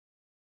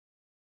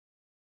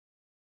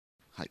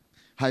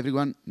Hi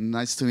everyone,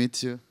 nice to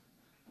meet you.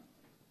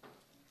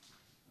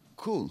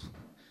 Cool.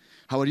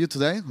 How are you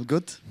today? All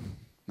good?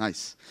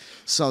 Nice.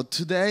 So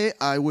today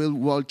I will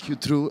walk you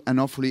through and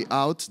hopefully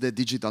out the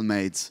digital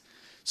maids.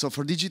 So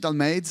for digital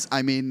maids,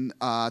 I mean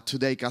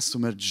today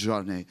customer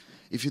journey.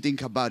 If you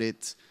think about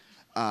it,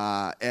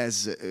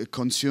 as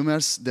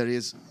consumers, there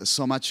is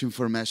so much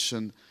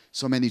information,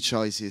 so many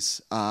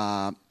choices,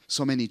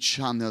 so many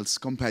channels,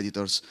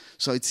 competitors.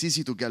 So it's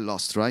easy to get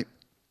lost, right?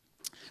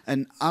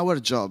 And our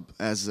job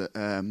as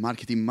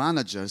marketing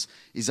managers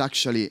is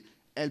actually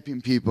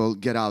helping people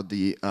get out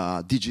the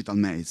digital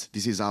maze.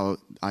 This is how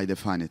I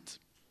define it.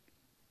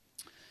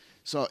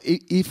 So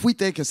if we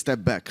take a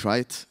step back,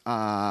 right,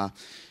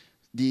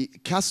 the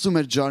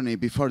customer journey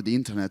before the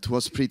internet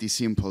was pretty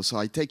simple. So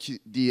I take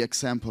the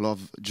example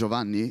of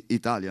Giovanni,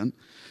 Italian,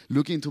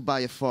 looking to buy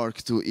a fork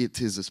to eat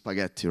his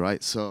spaghetti,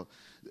 right? So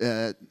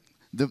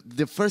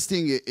the first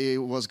thing he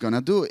was going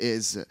to do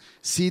is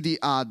see the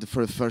ad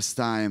for the first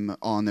time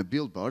on a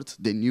billboard,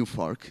 the new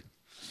fork.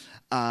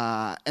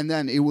 And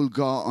then he will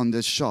go on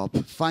the shop,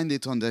 find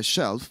it on the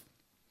shelf,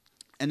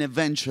 and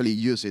eventually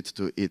use it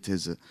to eat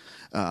his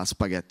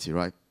spaghetti,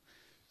 right?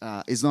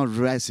 It's not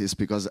racist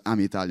because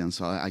I'm Italian,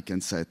 so I can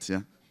say it,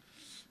 yeah?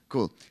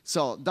 Cool.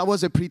 So that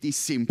was a pretty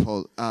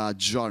simple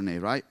journey,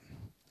 right?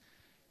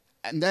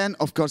 And then,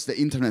 of course, the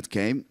internet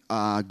came.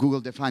 Google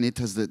defined it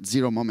as the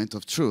zero moment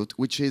of truth,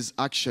 which is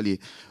actually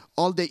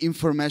all the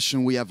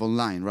information we have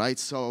online, right?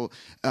 So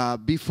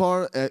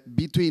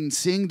between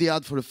seeing the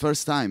ad for the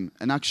first time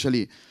and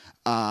actually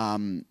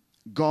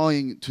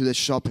going to the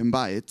shop and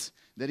buy it,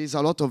 there is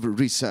a lot of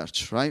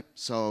research, right?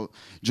 So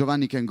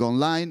Giovanni can go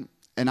online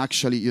and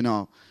actually, you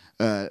know,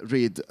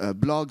 read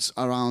blogs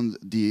around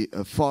the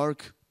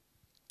fork,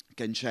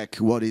 can check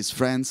what his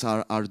friends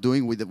are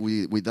doing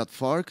with that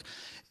fork.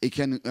 He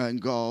can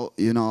go,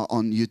 you know,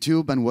 on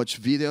YouTube and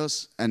watch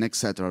videos and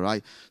etc.,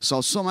 right?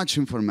 So much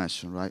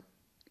information, right?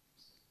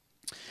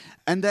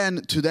 And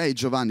then today,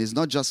 Giovanni is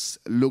not just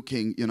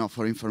looking, you know,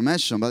 for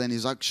information, but then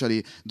he's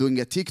actually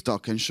doing a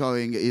TikTok and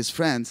showing his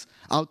friends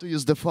how to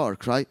use the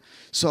fork, right?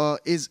 So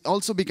he's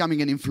also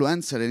becoming an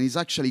influencer, and he's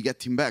actually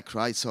getting back,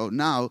 right? So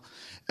now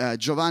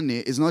Giovanni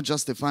is not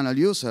just the final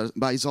user,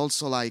 but he's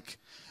also like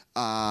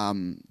a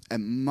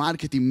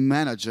marketing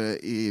manager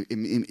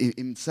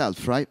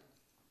himself, right?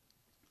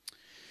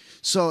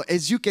 So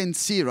as you can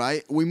see,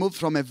 right, we moved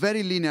from a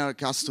very linear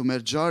customer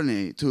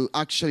journey to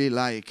actually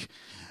like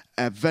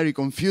a very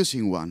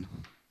confusing one.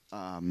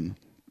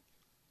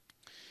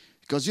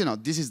 Because, you know,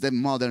 this is the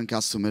modern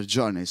customer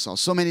journey.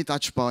 So many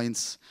touch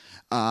points,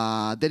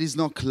 there is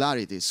no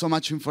clarity, so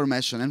much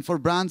information. And for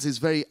brands, it's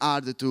very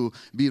hard to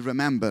be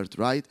remembered,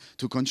 right?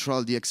 To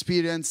control the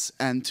experience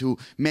and to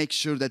make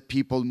sure that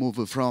people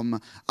move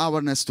from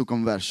awareness to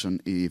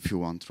conversion, if you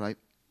want, right?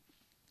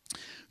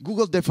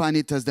 Google defined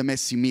it as the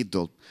messy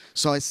middle.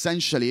 So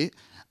essentially,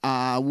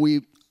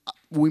 we're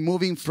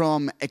moving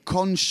from a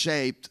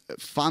cone-shaped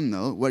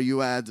funnel where you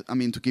had, I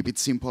mean, to keep it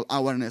simple,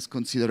 awareness,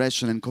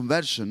 consideration, and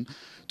conversion,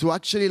 to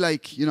actually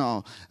like, you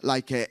know,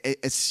 like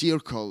a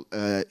circle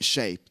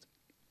shape.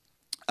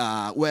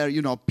 Where,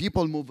 you know,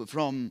 people move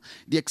from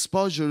the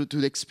exposure to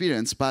the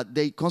experience, but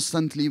they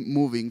constantly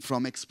moving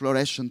from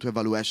exploration to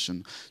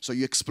evaluation. So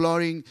you're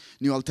exploring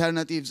new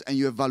alternatives and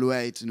you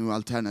evaluate new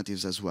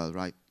alternatives as well,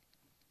 right?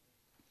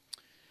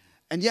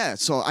 And yeah,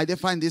 so I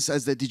define this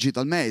as the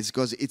digital maze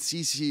because it's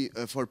easy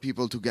for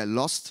people to get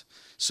lost.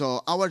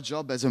 So our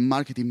job as a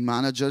marketing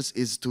managers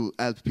is to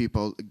help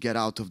people get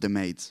out of the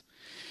maze.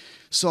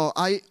 So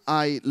I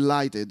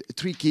highlighted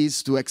 3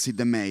 keys to exit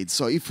the maze.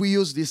 So if we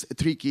use these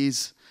 3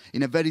 keys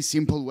in a very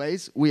simple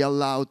ways, we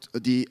allow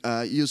the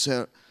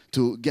user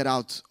to get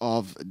out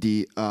of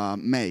the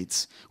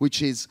maze,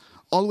 which is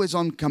always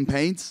on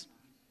campaigns,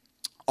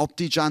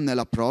 omni-channel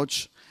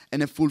approach,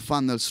 and a full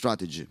funnel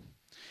strategy.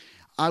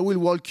 I will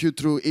walk you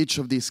through each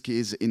of these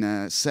keys in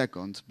a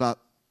second, but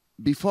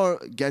before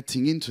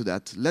getting into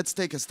that, let's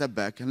take a step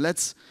back and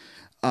let's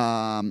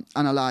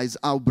analyze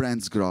how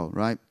brands grow,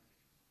 right?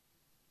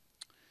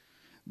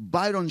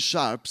 Byron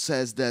Sharp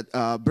says that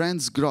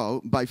brands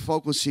grow by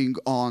focusing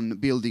on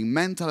building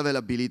mental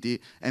availability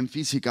and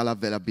physical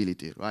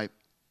availability, right?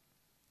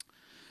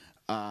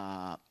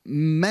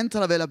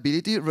 Mental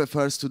availability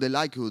refers to the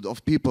likelihood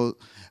of people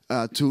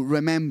to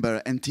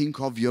remember and think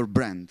of your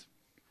brand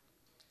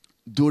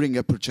during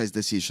a purchase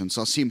decision.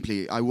 So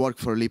simply, I work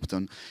for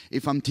LIPTON.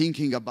 If I'm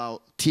thinking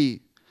about tea,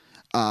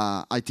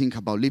 I think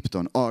about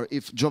LIPTON. Or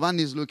if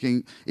Giovanni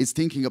is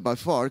thinking about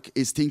fork,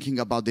 is thinking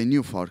about the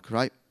new fork,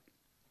 right?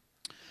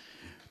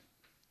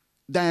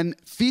 Then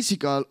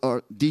physical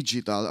or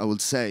digital, I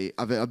would say,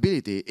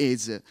 availability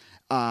is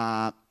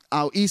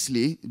how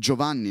easily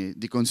Giovanni,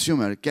 the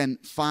consumer, can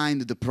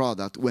find the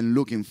product when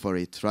looking for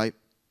it, right?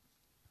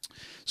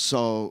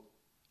 So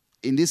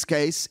in this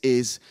case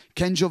is,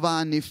 can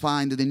Giovanni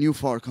find the new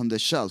fork on the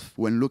shelf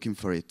when looking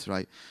for it,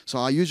 right? So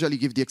I usually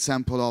give the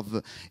example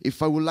of,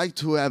 if I would like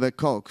to have a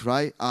Coke,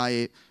 right?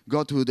 I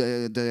go to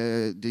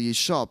the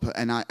shop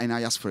and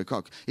I ask for a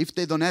Coke. If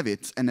they don't have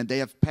it and they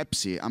have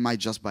Pepsi, I might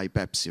just buy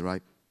Pepsi,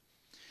 right?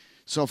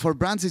 So for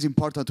brands, it's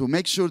important to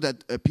make sure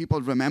that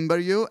people remember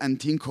you and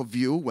think of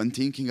you when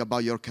thinking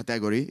about your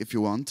category, if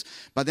you want.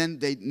 But then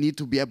they need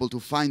to be able to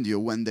find you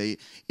when they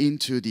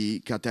into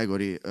the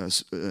category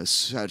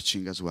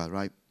searching as well,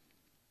 right?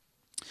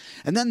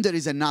 And then there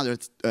is another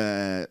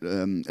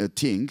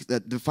thing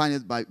that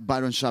defined by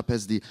Byron Sharp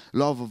as the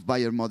law of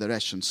buyer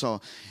moderation.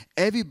 So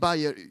every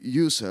buyers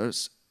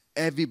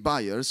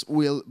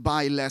will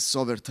buy less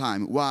over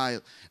time,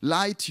 while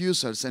light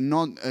users and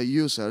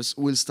non-users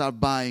will start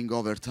buying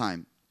over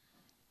time.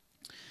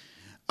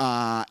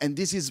 And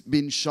this has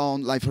been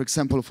shown, like for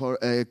example, for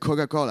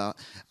Coca-Cola,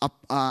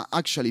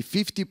 actually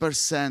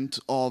 50%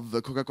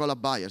 of Coca-Cola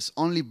buyers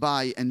only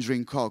buy and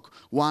drink Coke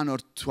 1 or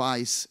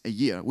twice a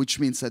year, which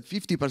means that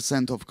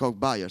 50% of Coke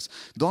buyers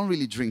don't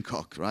really drink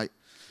Coke, right?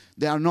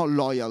 They are not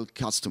loyal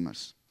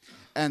customers.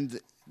 And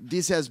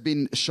this has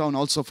been shown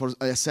also for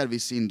a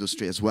service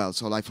industry as well,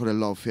 so like for a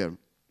law firm.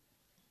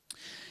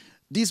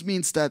 This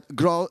means that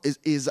growth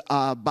is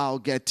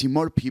about getting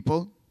more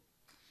people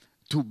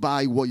to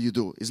buy what you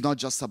do. It's not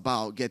just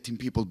about getting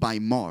people buy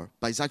more,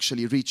 but it's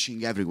actually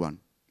reaching everyone.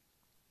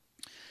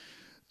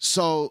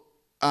 So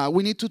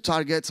we need to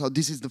target, so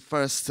this is the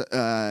first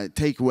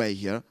takeaway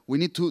here, we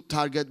need to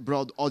target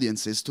broad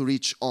audiences to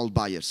reach all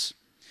buyers.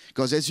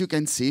 Because as you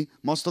can see,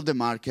 most of the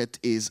market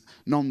is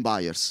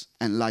non-buyers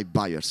and light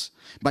buyers.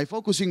 By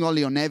focusing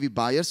only on heavy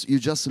buyers, you're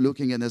just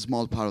looking at a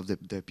small part of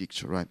the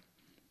picture, right?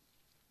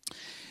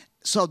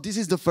 So this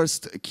is the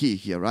first key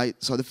here, right?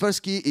 So the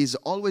first key is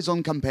always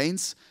on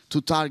campaigns to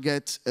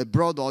target a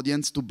broad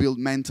audience to build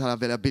mental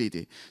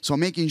availability. So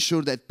making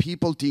sure that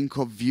people think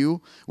of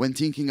you when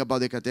thinking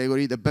about the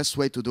category, the best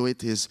way to do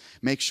it is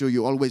make sure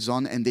you're always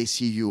on and they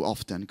see you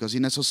often. Because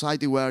in a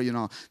society where, you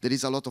know, there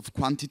is a lot of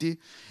quantity,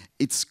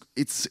 it's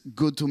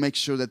good to make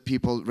sure that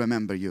people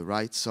remember you,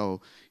 right?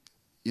 So,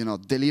 you know,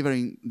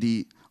 delivering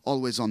the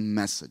always on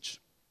message.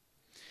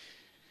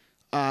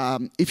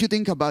 If you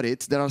think about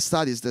it, there are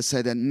studies that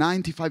say that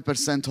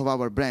 95% of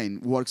our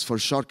brain works for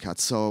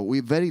shortcuts. So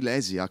we're very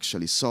lazy,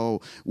 actually. So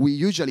we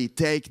usually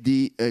take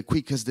the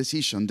quickest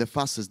decision, the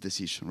fastest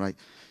decision, right?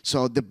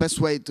 So the best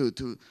way to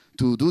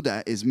do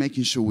that is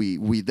making sure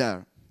we're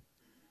there.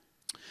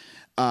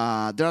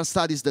 There are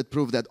studies that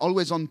prove that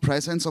always-on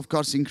presence, of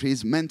course,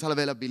 increase mental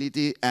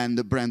availability and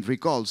the brand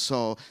recall.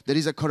 So there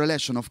is a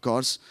correlation, of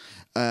course,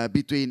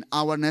 between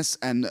awareness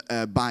and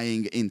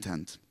buying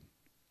intent.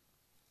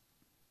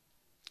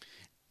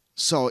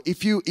 So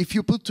if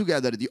you put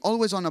together the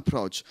always-on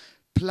approach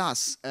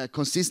plus a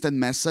consistent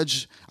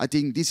message, I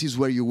think this is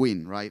where you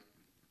win, right?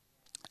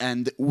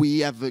 And we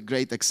have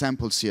great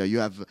examples here. You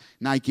have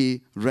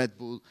Nike, Red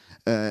Bull,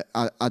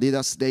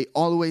 Adidas. They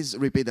always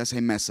repeat the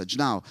same message.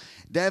 Now,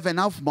 they have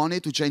enough money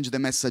to change the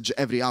message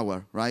every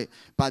hour, right?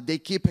 But they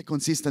keep a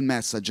consistent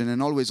message and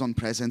an always-on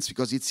presence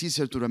because it's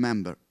easier to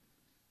remember.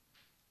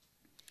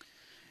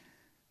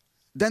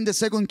 Then the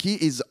second key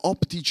is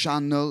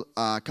omni-channel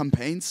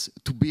campaigns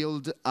to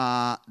build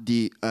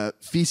the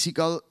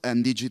physical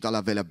and digital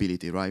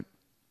availability, right?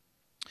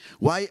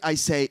 Why I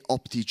say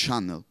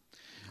omni-channel?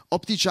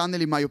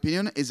 Omni-channel, in my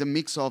opinion, is a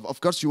mix of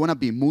course, you want to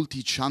be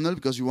multi-channel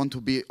because you want to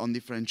be on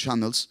different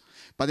channels,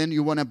 but then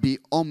you want to be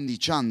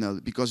omni-channel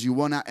because you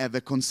want to have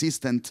a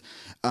consistent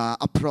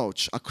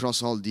approach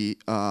across all the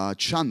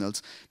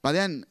channels. But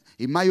then,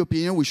 in my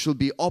opinion, we should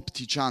be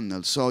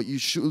omni-channel. So you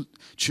should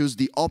choose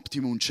the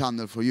optimum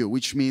channel for you,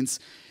 which means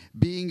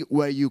being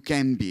where you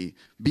can be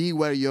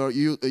where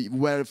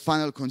where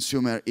final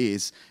consumer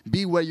is,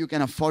 be where you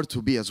can afford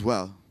to be as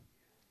well.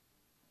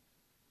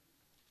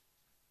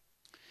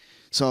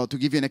 So to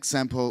give you an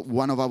example,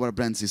 one of our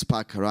brands is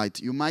Packa, right?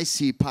 You might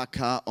see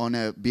Packa on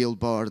a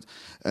billboard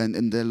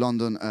in the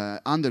London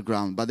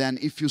Underground, but then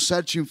if you're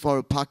searching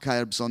for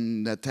Packa herbs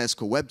on the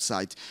Tesco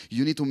website,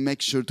 you need to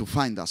make sure to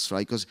find us,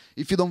 right? Because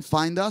if you don't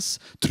find us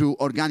through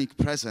organic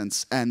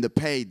presence and the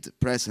paid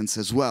presence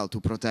as well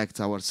to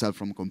protect ourselves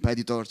from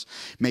competitors,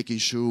 making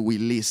sure we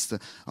list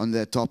on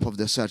the top of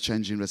the search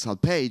engine result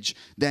page,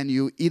 then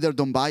you either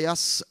don't buy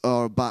us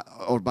or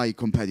buy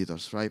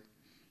competitors, right?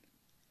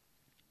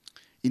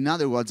 In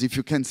other words, if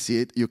you can see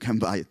it, you can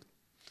buy it.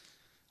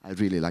 I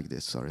really like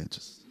this, sorry.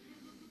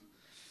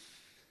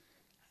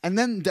 And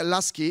then the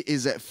last key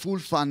is full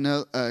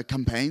funnel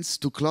campaigns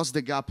to close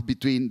the gap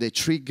between the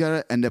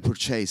trigger and the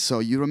purchase.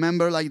 So you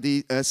remember like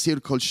the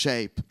circle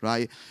shape,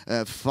 right?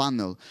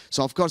 Funnel.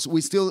 So of course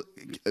we're still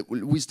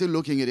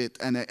looking at it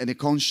in a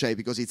cone shape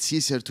because it's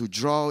easier to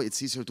draw,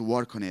 it's easier to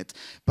work on it.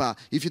 But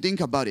if you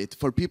think about it,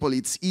 for people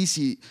it's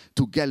easy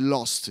to get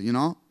lost, you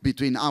know,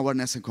 between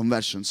awareness and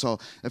conversion. So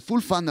a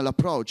full funnel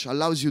approach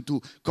allows you to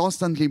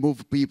constantly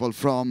move people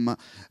from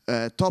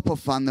top of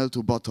funnel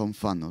to bottom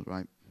funnel,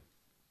 right?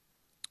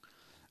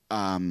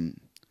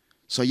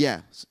 So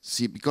yeah,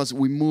 see, because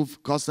we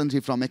move constantly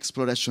from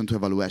exploration to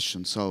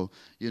evaluation. So,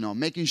 you know,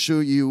 making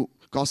sure you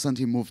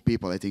constantly move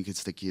people, I think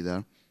it's the key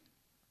there.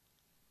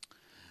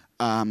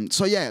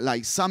 So yeah,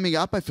 like summing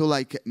up, I feel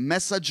like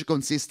message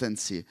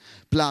consistency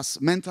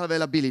plus mental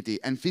availability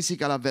and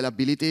physical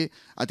availability,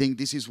 I think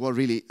this is what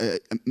really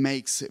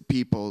makes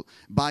people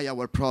buy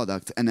our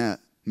product and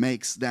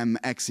makes them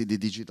exit the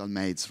digital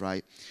maze,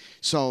 right?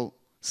 So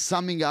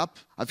summing up,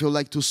 I feel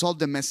like to solve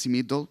the messy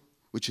middle,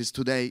 which is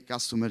today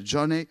customer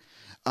journey,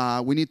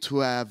 we need to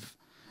have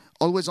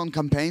always-on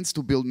campaigns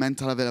to build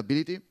mental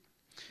availability,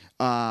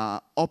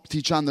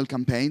 omni-channel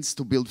campaigns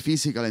to build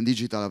physical and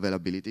digital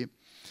availability,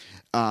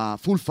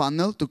 full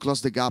funnel to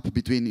close the gap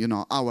between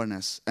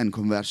awareness and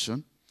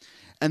conversion,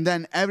 and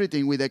then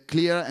everything with a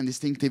clear and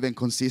distinctive and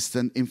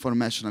consistent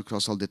information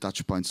across all the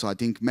touch points. So I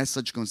think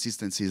message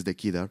consistency is the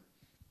key there.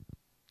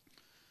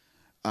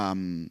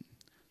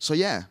 So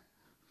yeah,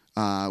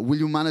 will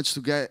you manage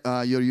to get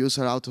your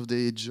user out of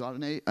the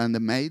journey and the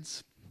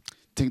maze?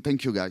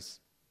 Thank you, guys.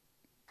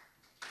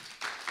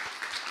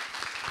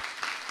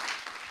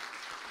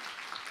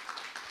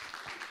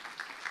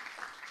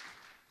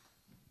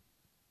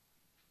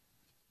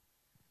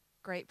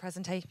 Great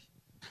presentation.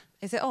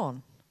 Is it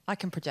on? I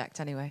can project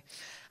anyway.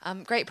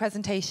 Great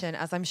presentation,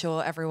 as I'm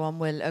sure everyone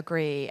will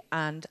agree,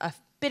 and a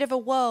bit of a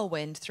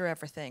whirlwind through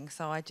everything.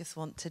 So I just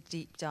want to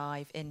deep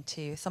dive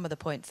into some of the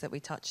points that we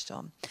touched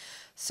on.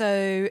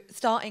 So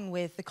starting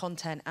with the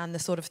content and the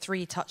sort of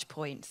 3 touch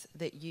points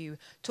that you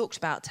talked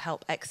about to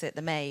help exit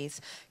the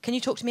maze, can you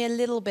talk to me a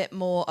little bit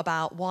more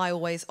about why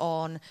always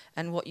on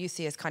and what you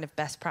see as kind of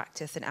best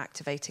practice in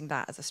activating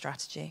that as a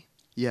strategy?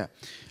 Yeah.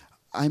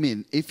 I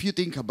mean, if you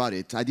think about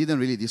it, I didn't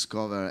really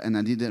discover and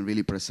I didn't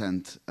really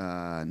present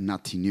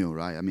nothing new,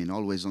 right? I mean,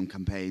 always on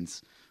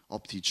campaigns,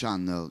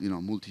 omni-channel,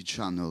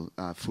 multi-channel,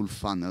 full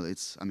funnel.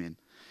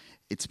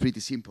 It's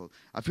pretty simple.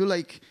 I feel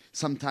like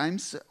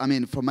sometimes,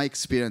 from my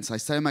experience, I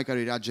started my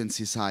career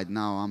agency side.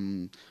 Now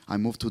I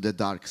moved to the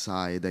dark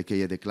side,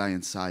 aka the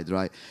client side,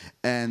 right?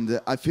 And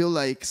I feel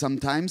like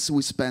sometimes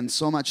we spend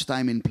so much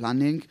time in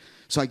planning.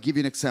 So I give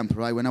you an example,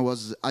 right? When I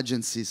was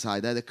agency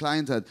side, I had a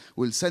client that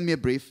will send me a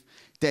brief,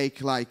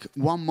 take like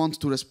 1 month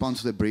to respond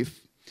to the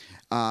brief,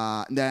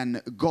 then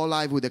go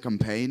live with the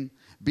campaign,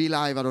 be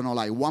live, I don't know,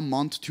 like 1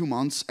 month, 2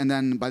 months, and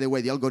then, by the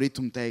way, the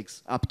algorithm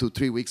takes up to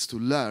 3 weeks to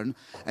learn,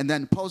 and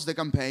then post the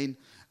campaign,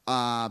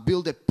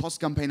 build a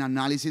post-campaign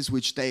analysis,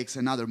 which takes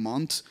another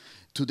month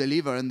to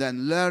deliver, and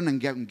then learn and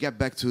get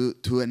back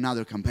to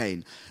another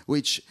campaign,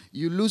 which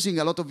you're losing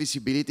a lot of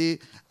visibility,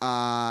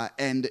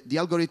 and the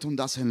algorithm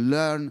doesn't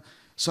learn.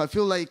 So I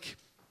feel like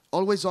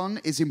always on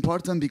is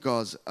important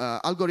because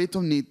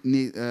algorithm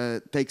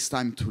takes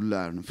time to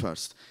learn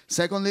first.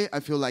 Secondly, I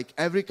feel like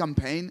every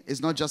campaign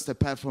is not just a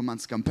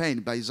performance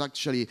campaign, but it's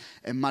actually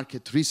a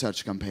market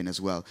research campaign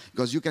as well.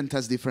 Because you can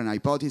test different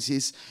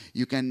hypotheses,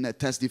 you can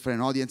test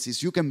different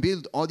audiences, you can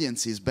build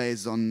audiences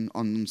based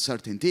on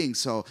certain things.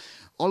 So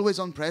always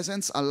on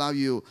presence allow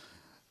you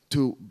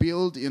to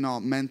build,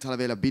 mental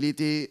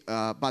availability,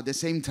 but at the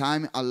same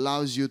time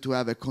allows you to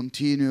have a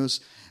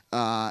continuous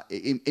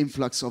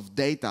influx of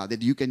data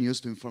that you can use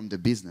to inform the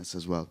business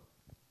as well.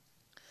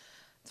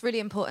 It's really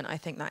important, I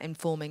think, that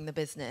informing the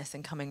business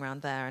and coming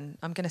around there. And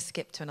I'm going to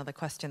skip to another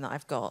question that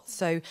I've got.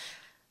 So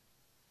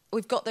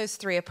we've got those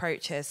 3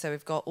 approaches. So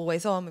we've got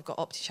always on, we've got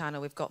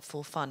omni-channel, we've got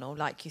full funnel.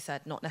 Like you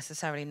said, not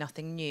necessarily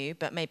nothing new,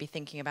 but maybe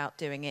thinking about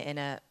doing it in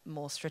a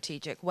more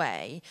strategic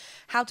way.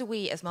 How do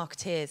we as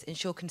marketeers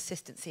ensure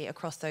consistency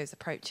across those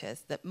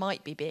approaches that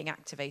might be being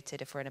activated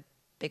if we're in a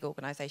big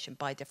organization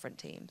by different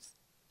teams?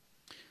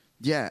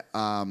 Yeah,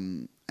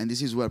 and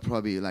this is where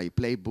probably like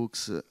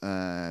playbooks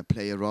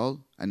play a role.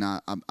 And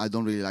I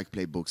don't really like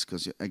playbooks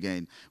because,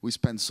 again, we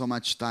spend so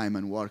much time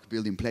and work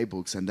building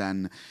playbooks, and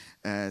then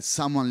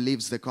someone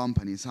leaves the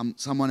company,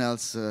 someone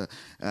else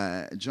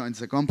joins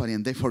the company,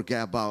 and they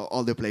forget about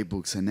all the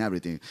playbooks and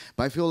everything.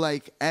 But I feel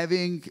like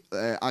having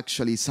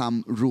actually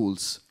some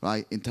rules,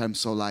 right, in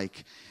terms of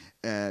like,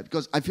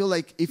 because I feel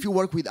like if you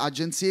work with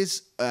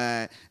agencies,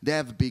 they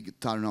have big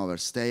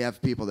turnovers. They have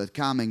people that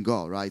come and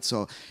go, right?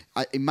 So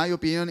in my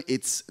opinion,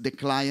 it's the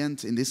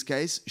client, in this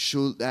case,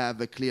 should have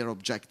a clear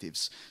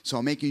objectives.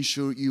 So making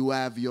sure you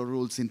have your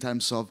rules in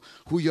terms of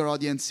who your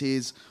audience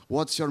is,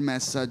 what's your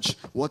message,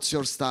 what's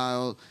your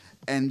style,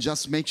 and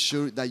just make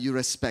sure that you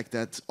respect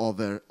that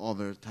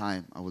over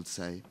time, I would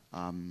say.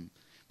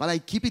 But I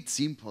keep it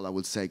simple, I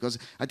would say, because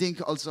I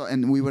think also,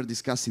 and we were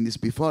discussing this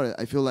before,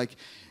 I feel like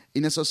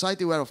in a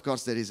society where, of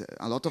course, there is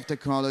a lot of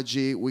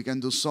technology, we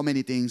can do so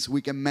many things,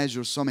 we can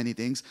measure so many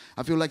things,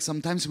 I feel like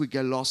sometimes we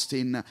get lost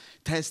in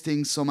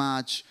testing so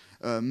much,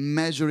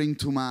 measuring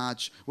too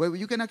much, where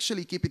you can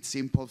actually keep it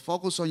simple,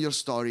 focus on your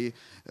story,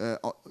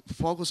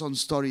 focus on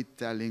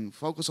storytelling,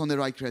 focus on the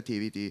right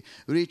creativity,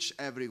 reach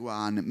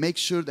everyone, make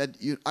sure that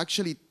you're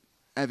actually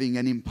having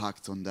an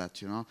impact on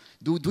that,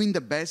 doing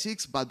the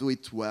basics, but do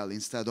it well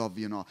instead of,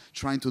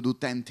 trying to do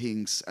 10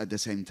 things at the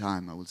same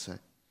time, I would say.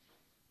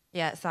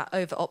 Yeah, it's that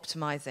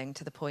over-optimizing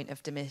to the point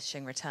of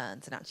diminishing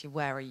returns, and actually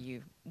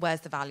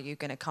where's the value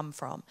going to come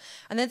from?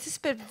 And there's this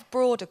bit of a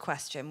broader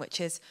question, which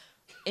is,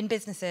 in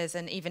businesses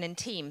and even in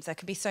teams, there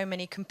can be so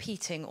many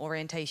competing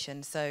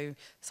orientations. So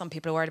some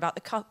people are worried about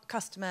the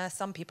customer,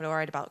 some people are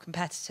worried about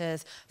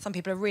competitors, some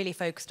people are really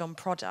focused on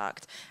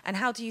product. And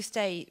how do you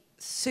stay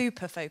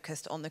super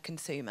focused on the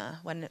consumer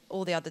when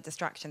all the other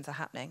distractions are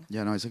happening?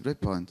 Yeah, no, it's a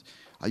great point.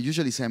 I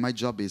usually say my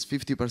job is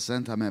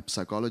 50% I'm a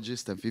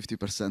psychologist and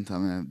 50%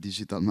 I'm a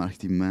digital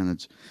marketing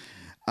manager.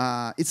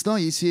 It's not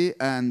easy,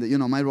 and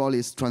my role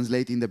is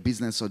translating the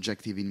business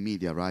objective in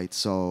media, right?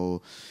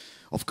 So,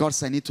 of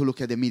course, I need to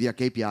look at the media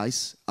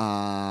KPIs,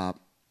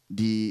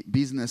 the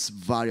business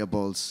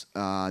variables,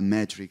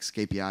 metrics,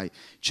 KPI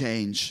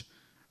change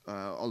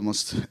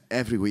almost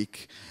every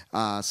week.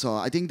 So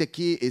I think the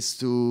key is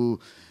to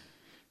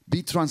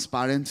be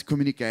transparent,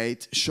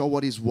 communicate, show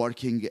what is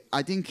working.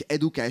 I think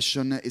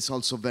education is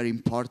also very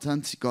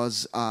important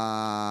because,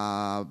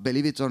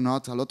 believe it or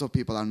not, a lot of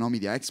people are no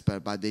media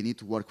expert, but they need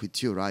to work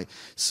with you, right?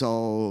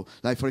 So,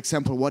 like, for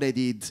example, what I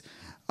did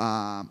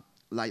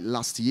like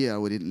last year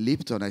within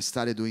LIPTON, I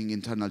started doing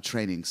internal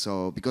training.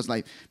 So, because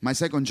like my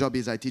second job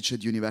is I teach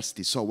at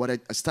university. So what I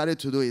started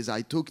to do is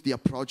I took the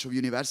approach of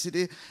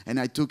university and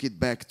I took it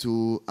back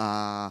to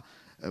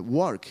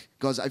work,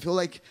 because I feel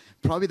like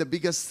probably the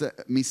biggest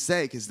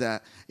mistake is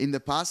that in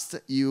the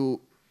past you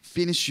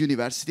finish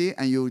university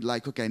and you're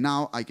like, okay,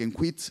 now I can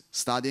quit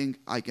studying,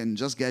 I can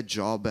just get a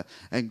job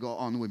and go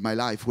on with my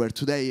life, where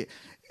today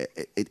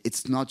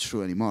it's not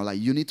true anymore. Like,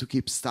 you need to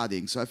keep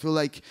studying. So I feel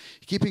like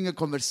keeping a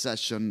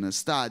conversation,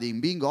 studying,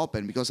 being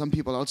open, because some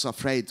people are also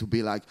afraid to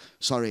be like,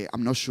 sorry,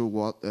 I'm not sure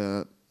what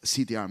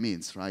CTR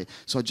means, right?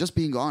 So just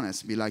being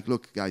honest, be like,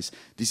 look, guys,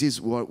 this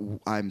is what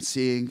I'm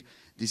seeing.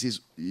 This is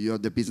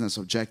the business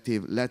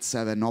objective. Let's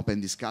have an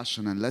open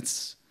discussion and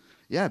let's,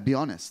 be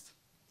honest.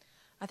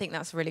 I think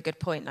that's a really good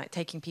point, like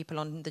taking people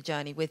on the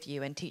journey with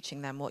you and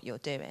teaching them what you're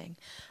doing.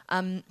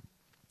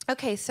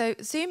 Okay, so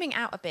zooming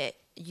out a bit,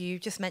 you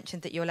just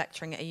mentioned that you're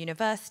lecturing at a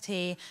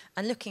university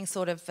and looking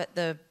sort of at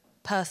the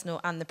personal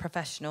and the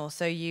professional.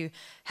 So you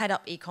head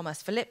up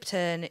e-commerce for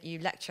LIPTON, you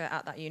lecture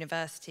at that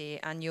university,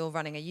 and you're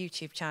running a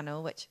YouTube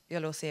channel, which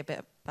you'll all see a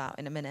bit about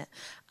in a minute.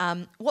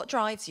 What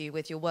drives you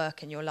with your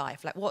work and your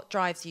life? Like, what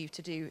drives you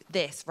to do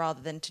this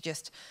rather than to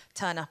just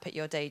turn up at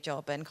your day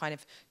job and kind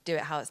of do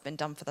it how it's been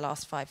done for the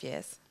last 5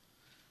 years?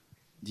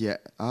 Yeah,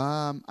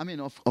 I mean,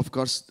 of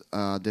course,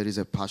 there is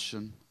a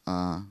passion.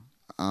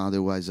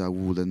 Otherwise, I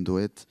wouldn't do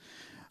it.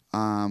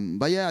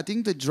 But yeah, I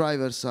think the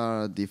drivers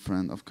are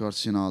different. Of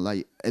course,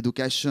 like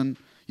education,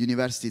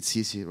 university, it's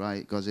easy,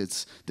 right?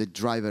 Because the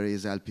driver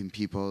is helping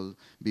people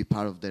be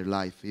part of their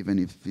life, even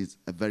if it's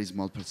a very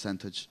small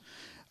percentage.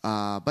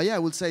 But yeah, I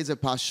would say it's a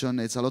passion.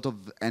 It's a lot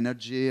of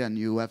energy, and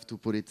you have to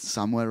put it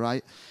somewhere,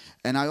 right?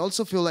 And I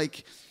also feel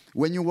like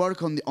when you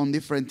work on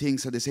different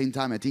things at the same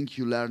time, I think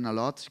you learn a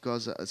lot,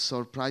 because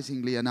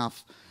surprisingly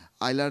enough,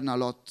 I learn a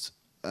lot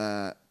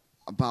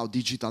about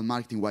digital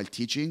marketing while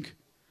teaching.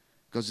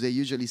 Because they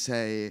usually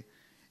say,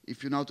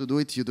 if you know how to do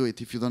it, you do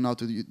it. If you don't know how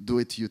to do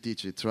it, you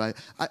teach it, right?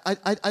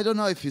 I don't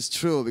know if it's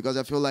true, because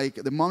I feel like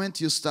the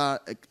moment you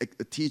start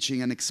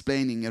teaching and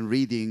explaining and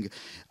reading,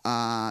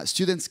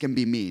 students can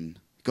be mean,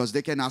 because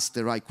they can ask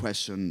the right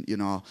question,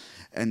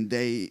 and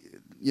they,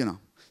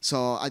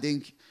 So I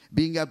think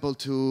being able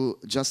to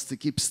just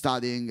keep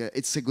studying,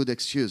 it's a good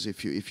excuse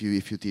if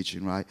you're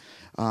teaching, right?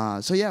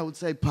 So yeah, I would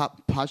say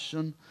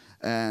passion,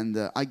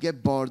 and I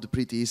get bored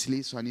pretty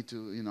easily, so I need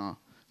to,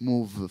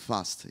 move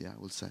fast, I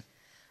would say.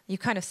 You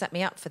kind of set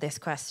me up for this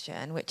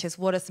question, which is,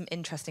 what are some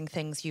interesting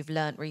things you've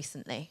learned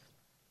recently?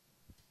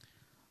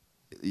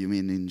 You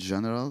mean in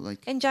general?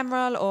 Like in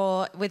general,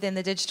 or within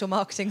the digital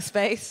marketing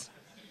space?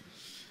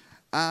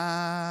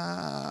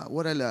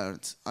 What I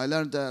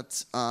learned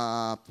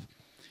that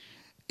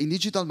in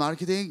digital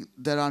marketing,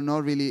 there are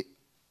not really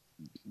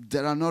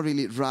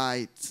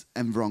right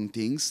and wrong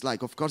things.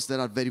 Like, of course, there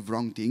are very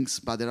wrong things,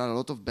 but there are a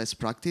lot of best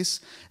practice.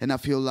 And I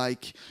feel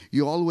like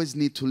you always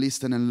need to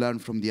listen and learn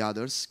from the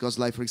others. Because,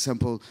 like, for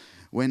example,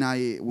 when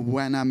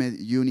I'm at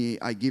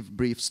uni, I give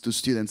briefs to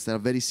students that are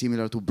very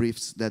similar to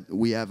briefs that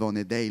we have on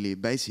a daily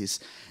basis.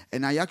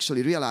 And I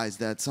actually realized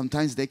that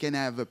sometimes they can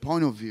have a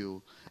point of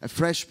view, a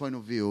fresh point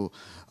of view.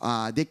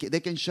 They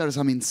can share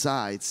some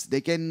insights.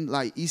 They can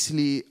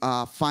easily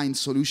find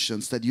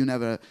solutions that you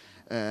never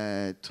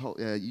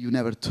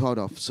thought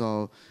of.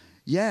 So,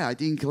 yeah, I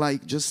think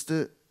just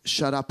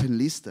shut up and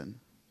listen.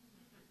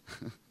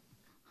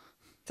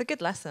 It's a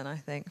good lesson, I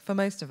think, for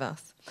most of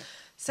us.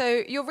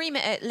 So your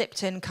remit at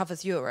LIPTON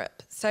covers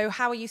Europe. So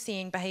how are you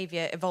seeing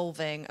behaviour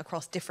evolving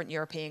across different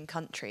European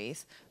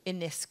countries in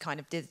this kind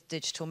of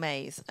digital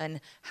maze,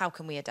 and how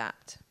can we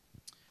adapt?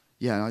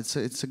 Yeah,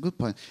 it's a good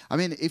point. I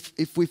mean,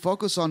 if we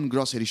focus on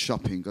grocery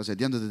shopping, because at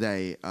the end of the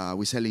day,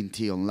 we sell in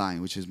tea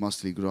online, which is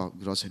mostly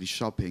grocery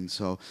shopping.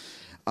 So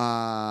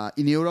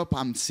in Europe,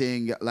 I'm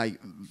seeing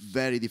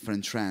very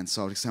different trends.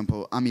 So, for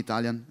example, I'm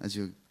Italian, as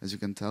you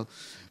can tell.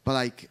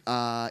 But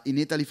in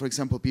Italy, for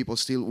example, people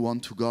still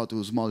want to go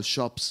to small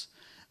shops,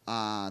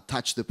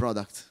 touch the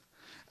product,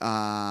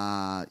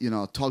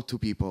 talk to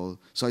people.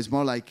 So it's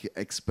more like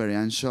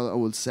experiential, I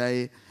would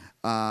say.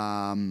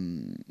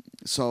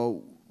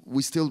 So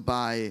we still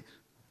buy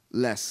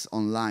less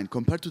online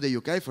compared to the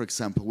UK, for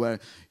example, where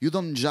you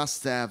don't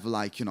just have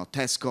like, you know,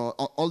 Tesco,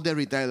 all the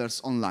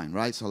retailers online,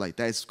 right? So like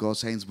Tesco,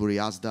 Sainsbury,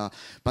 Asda,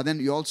 but then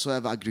you also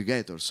have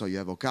aggregators. So you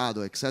have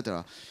Ocado,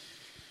 etc.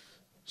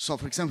 So,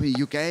 for example,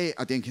 in UK,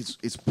 I think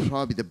it's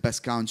probably the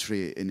best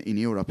country in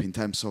Europe in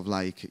terms of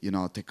like, you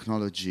know,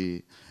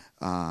 technology.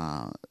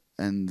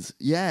 And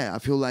yeah, I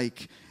feel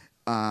like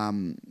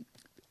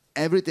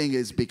everything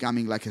is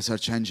becoming like a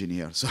search engine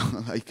here. So,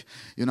 like,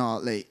 you know,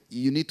 like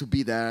you need to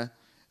be there.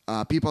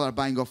 People are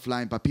buying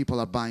offline, but people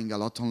are buying a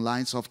lot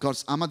online. So, of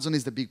course, Amazon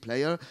is the big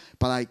player,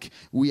 but like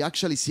we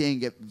actually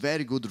seeing a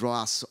very good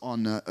ROAS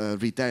on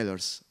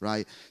retailers,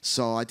 right?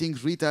 So I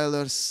think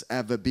retailers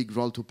have a big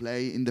role to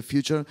play in the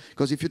future,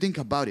 because if you think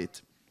about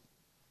it,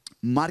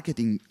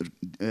 marketing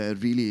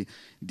really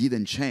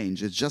didn't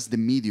change. It's just the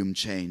medium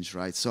change,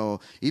 right? So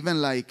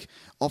even like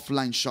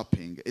offline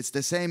shopping, it's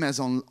the same as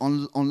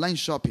online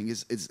shopping.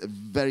 It's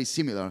very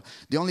similar.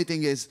 The only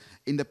thing is,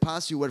 in the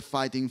past you were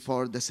fighting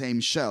for the same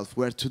shelf,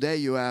 where today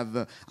you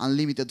have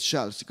unlimited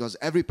shelves, because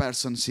every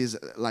person sees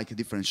like a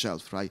different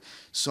shelf, right?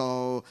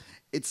 So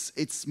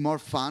it's more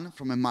fun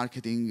from a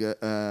marketing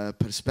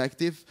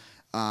perspective.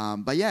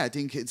 But yeah, I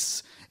think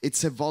it's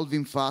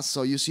evolving fast.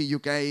 So you see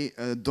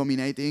UK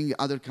dominating,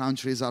 other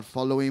countries are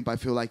following, but I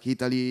feel like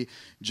Italy,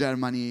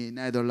 Germany,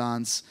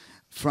 Netherlands,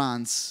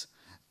 France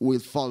will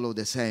follow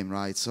the same,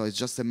 right? So it's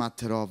just a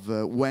matter of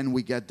when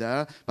we get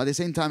there. But at the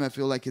same time, I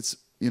feel like it's,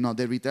 you know,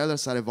 the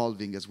retailers are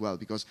evolving as well,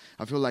 because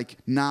I feel like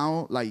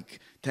now, like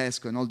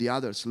Tesco and all the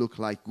others look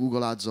like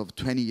Google Ads of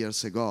 20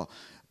 years ago.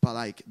 But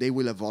like they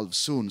will evolve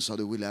soon, so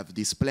they will have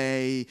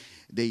display,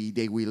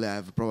 they will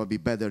have probably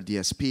better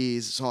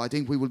DSPs. So I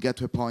think we will get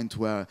to a point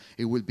where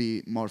it will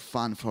be more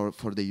fun for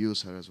the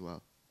user as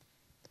well.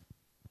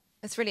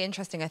 It's really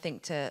interesting, I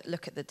think, to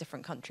look at the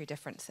different country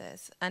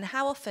differences. And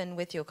how often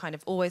with your kind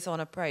of always-on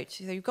approach,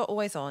 so you've got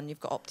always-on, you've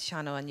got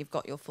Opti-channel, and you've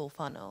got your full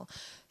funnel.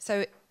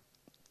 So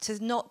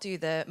to not do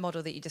the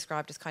model that you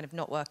described as kind of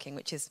not working,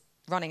 which is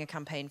running a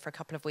campaign for a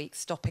couple of weeks,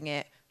 stopping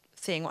it,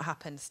 seeing what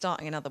happens,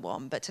 starting another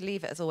one, but to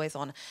leave it as always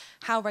on,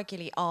 how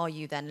regularly are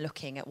you then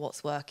looking at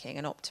what's working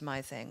and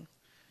optimizing?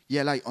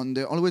 Yeah, like on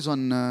the always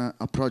on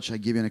approach, I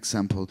give you an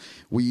example.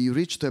 We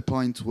reached a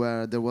point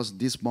where there was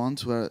this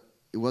month where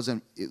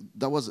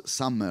that was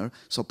summer,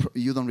 so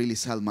you don't really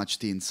sell much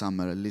tea in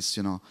summer, at least,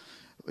 you know,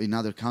 in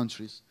other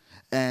countries.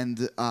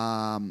 And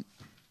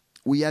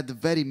we had a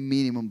very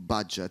minimum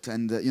budget,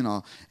 and you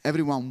know,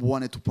 everyone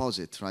wanted to pause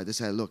it, right? They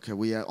said, look,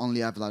 we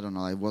only have, I don't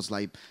know, it was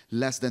like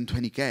less than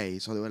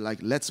 20K, so they were like,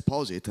 let's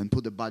pause it and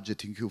put the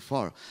budget in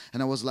Q4.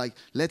 And I was like,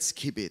 let's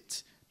keep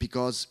it,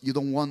 because you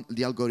don't want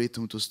the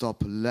algorithm to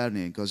stop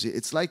learning, because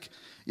it's like,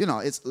 you know,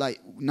 it's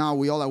like now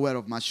we're all aware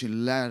of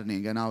machine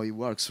learning and how it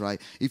works, right?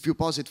 If you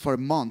pause it for a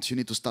month, you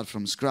need to start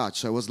from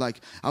scratch. So I was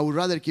like, I would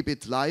rather keep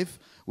it live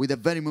with a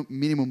very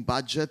minimum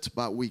budget,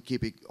 but we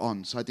keep it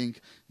on. So I think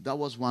that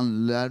was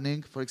one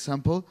learning, for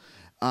example.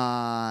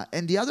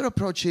 And the other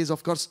approach is,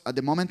 of course, at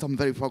the moment I'm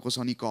very focused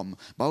on e-com,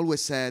 but I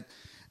always said,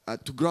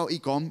 to grow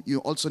e-com, you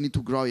also need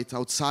to grow it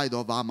outside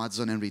of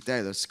Amazon and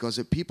retailers,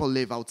 because people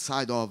live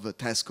outside of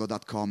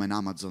Tesco.com and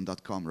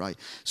Amazon.com, right?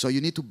 So you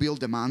need to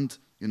build demand,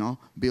 you know,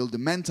 build the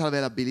mental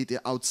availability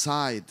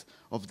outside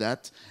of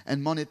that,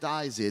 and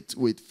monetize it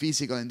with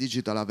physical and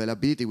digital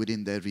availability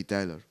within the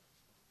retailer.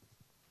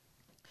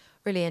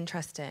 Really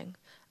interesting.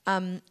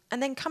 And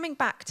then coming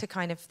back to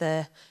kind of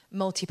the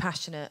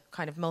multi-passionate,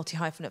 kind of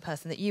multi-hyphenate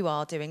person that you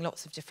are, doing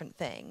lots of different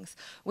things.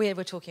 We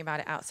were talking about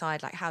it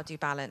outside, like how do you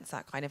balance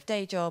that kind of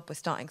day job with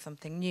starting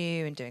something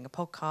new and doing a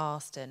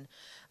podcast and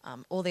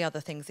all the other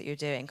things that you're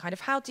doing? Kind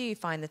of how do you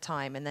find the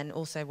time? And then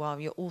also while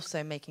you're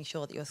also making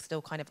sure that you're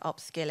still kind of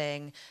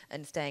upskilling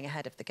and staying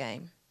ahead of the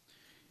game?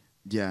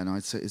 Yeah, no,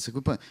 it's a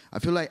good point. I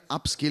feel like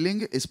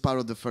upskilling is part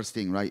of the first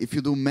thing, right? If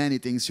you do many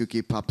things, you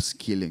keep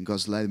upskilling.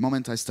 Because like the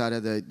moment I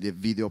started the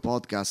video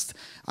podcast,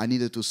 I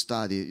needed to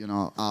study, you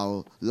know,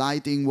 how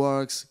lighting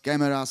works,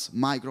 cameras,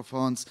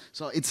 microphones.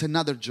 So it's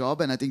another job,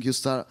 and I think you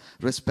start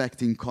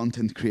respecting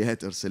content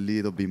creators a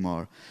little bit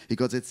more,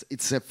 because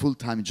it's a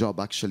full-time job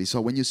actually. So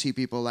when you see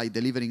people like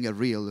delivering a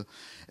reel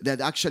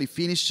that actually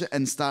finish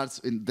and starts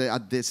in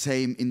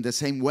the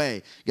same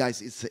way,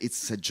 guys,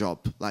 it's a job.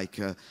 Like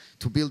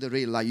to build a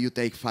reel, like you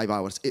take 5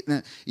 hours.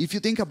 If you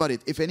think about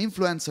it, if an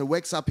influencer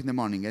wakes up in the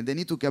morning and they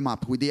need to come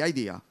up with the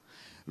idea,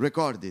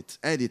 record it,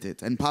 edit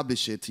it, and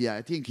publish it, yeah,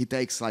 I think it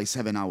takes like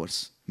 7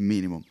 hours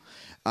minimum.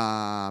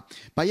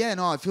 But yeah,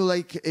 no, I feel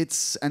like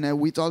it's, and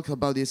we talked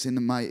about this in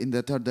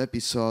the third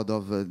episode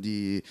of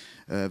the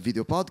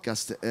video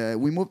podcast.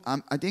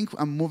 I think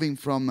I'm moving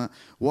from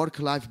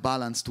work-life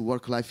balance to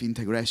work-life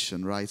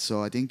integration, right?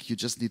 So I think you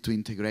just need to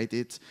integrate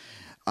it,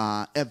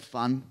 have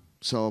fun.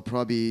 So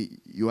probably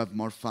you have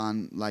more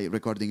fun like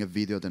recording a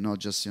video than not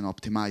just, you know,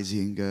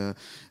 optimizing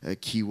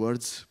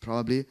keywords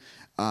probably.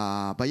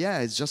 But yeah,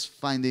 it's just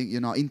finding, you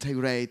know,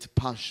 integrate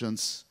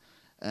passions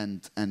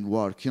and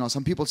work. You know,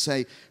 some people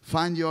say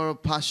find your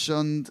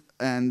passion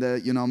and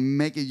you know,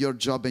 make it your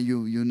job and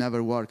you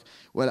never work.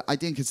 Well, I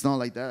think it's not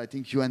like that. I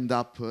think you end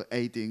up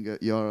hating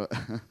your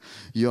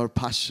your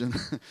passion.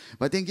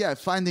 But I think, yeah,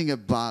 finding a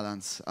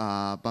balance,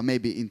 but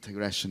maybe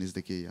integration is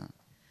the key. Yeah.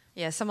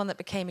 Yeah, someone that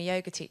became a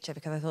yoga teacher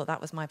because I thought that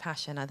was my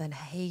passion. I then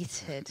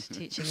hated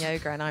teaching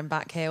yoga, and I'm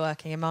back here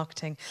working in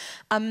marketing.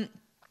 I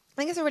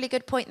think it's a really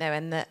good point, though,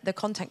 and the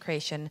content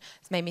creation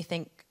has made me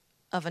think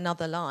of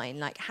another line.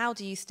 Like, how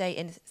do you stay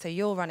in? So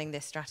you're running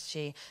this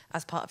strategy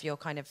as part of your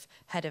kind of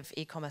head of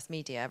e-commerce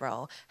media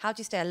role. How do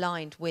you stay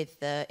aligned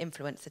with the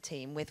influencer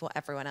team, with what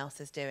everyone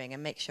else is doing,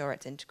 and make sure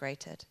it's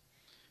integrated?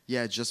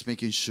 Yeah, just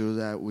making sure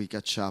that we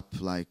catch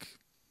up like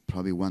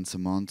probably once a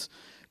month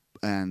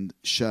and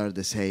share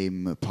the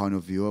same point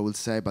of view, I would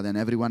say, but then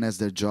everyone has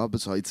their job,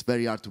 so it's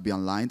very hard to be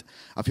aligned.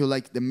 I feel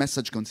like the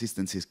message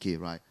consistency is key,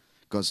 right?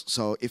 Because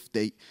so if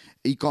the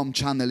e-com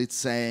channel is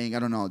saying, I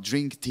don't know,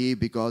 drink tea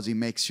because it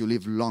makes you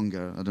live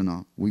longer, I don't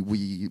know,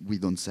 we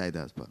don't say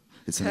that, but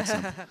it's an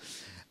example.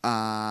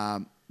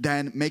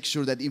 Then make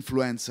sure that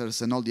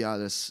influencers and all the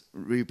others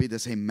repeat the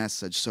same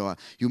message. So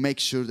you make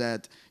sure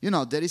that, you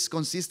know, there is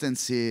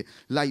consistency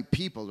like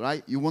people,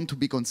 right? You want to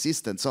be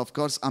consistent. So of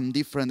course I'm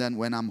different than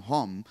when I'm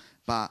home,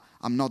 but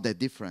I'm not that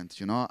different,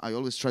 you know? I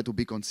always try to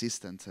be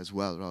consistent as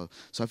well. Right?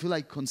 So I feel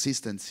like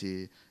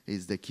consistency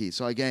is the key.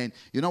 So again,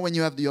 you know, when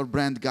you have your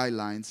brand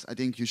guidelines, I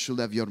think you should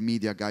have your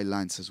media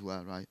guidelines as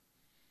well, right?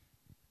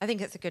 I think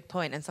it's a good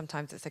point, and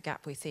sometimes it's a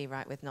gap we see,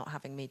 right, with not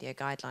having media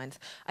guidelines.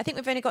 I think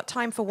we've only got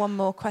time for one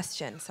more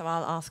question, so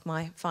I'll ask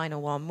my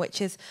final one, which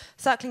is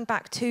circling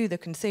back to the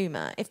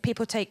consumer. If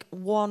people take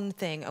one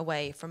thing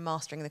away from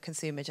mastering the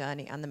consumer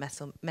journey and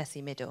the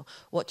messy middle,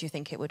 what do you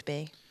think it would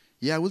be?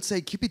 Yeah, I would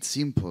say keep it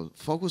simple.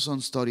 Focus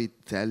on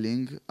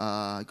storytelling,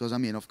 because, I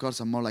mean, of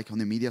course, I'm more like on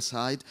the media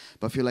side,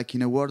 but I feel like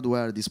in a world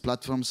where these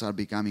platforms are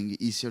becoming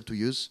easier to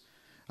use,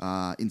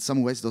 in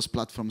some ways, those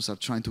platforms are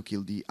trying to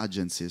kill the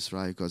agencies,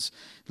 right? Because,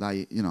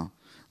 like, you know,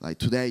 like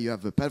today you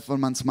have a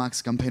Performance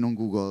Max campaign on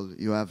Google.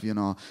 You have, you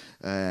know,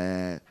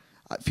 I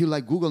feel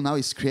like Google now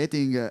is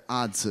creating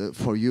ads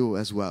for you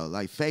as well.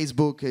 Like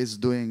Facebook is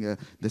doing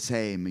the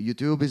same.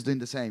 YouTube is doing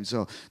the same.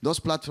 So those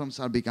platforms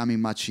are becoming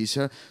much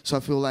easier. So I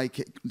feel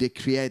like the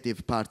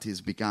creative part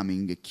is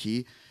becoming a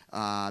key.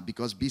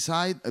 Because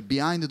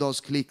behind those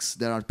clicks,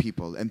 there are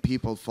people, and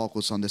people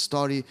focus on the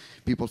story,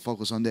 people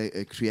focus on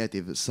the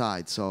creative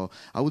side. So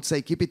I would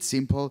say keep it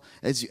simple.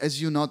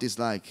 As you notice,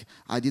 like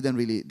I didn't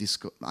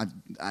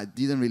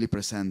really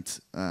present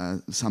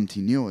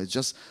something new. It's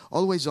just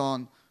always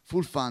on,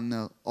 full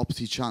funnel,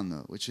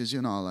 opti-channel, which is,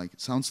 you know, like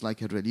sounds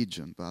like a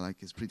religion, but like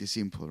it's pretty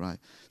simple, right?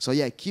 So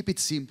yeah, keep it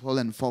simple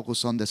and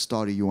focus on the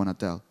story you want to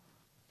tell.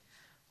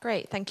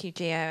 Great, thank you,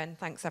 Gio, and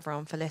thanks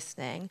everyone for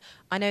listening.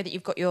 I know that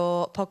you've got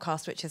your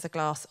podcast, which is A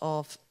Glass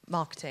of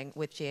Marketing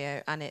with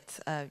Gio, and it's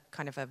a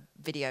kind of a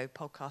video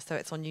podcast, so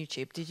it's on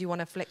YouTube. Did you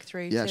want to flick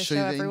through to show everyone? Yeah,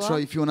 show you the intro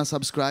if you want to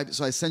subscribe.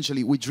 So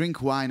essentially, we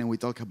drink wine and we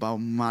talk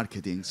about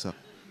marketing. So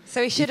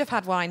we should have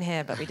had wine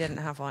here, but we didn't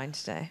have wine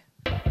today.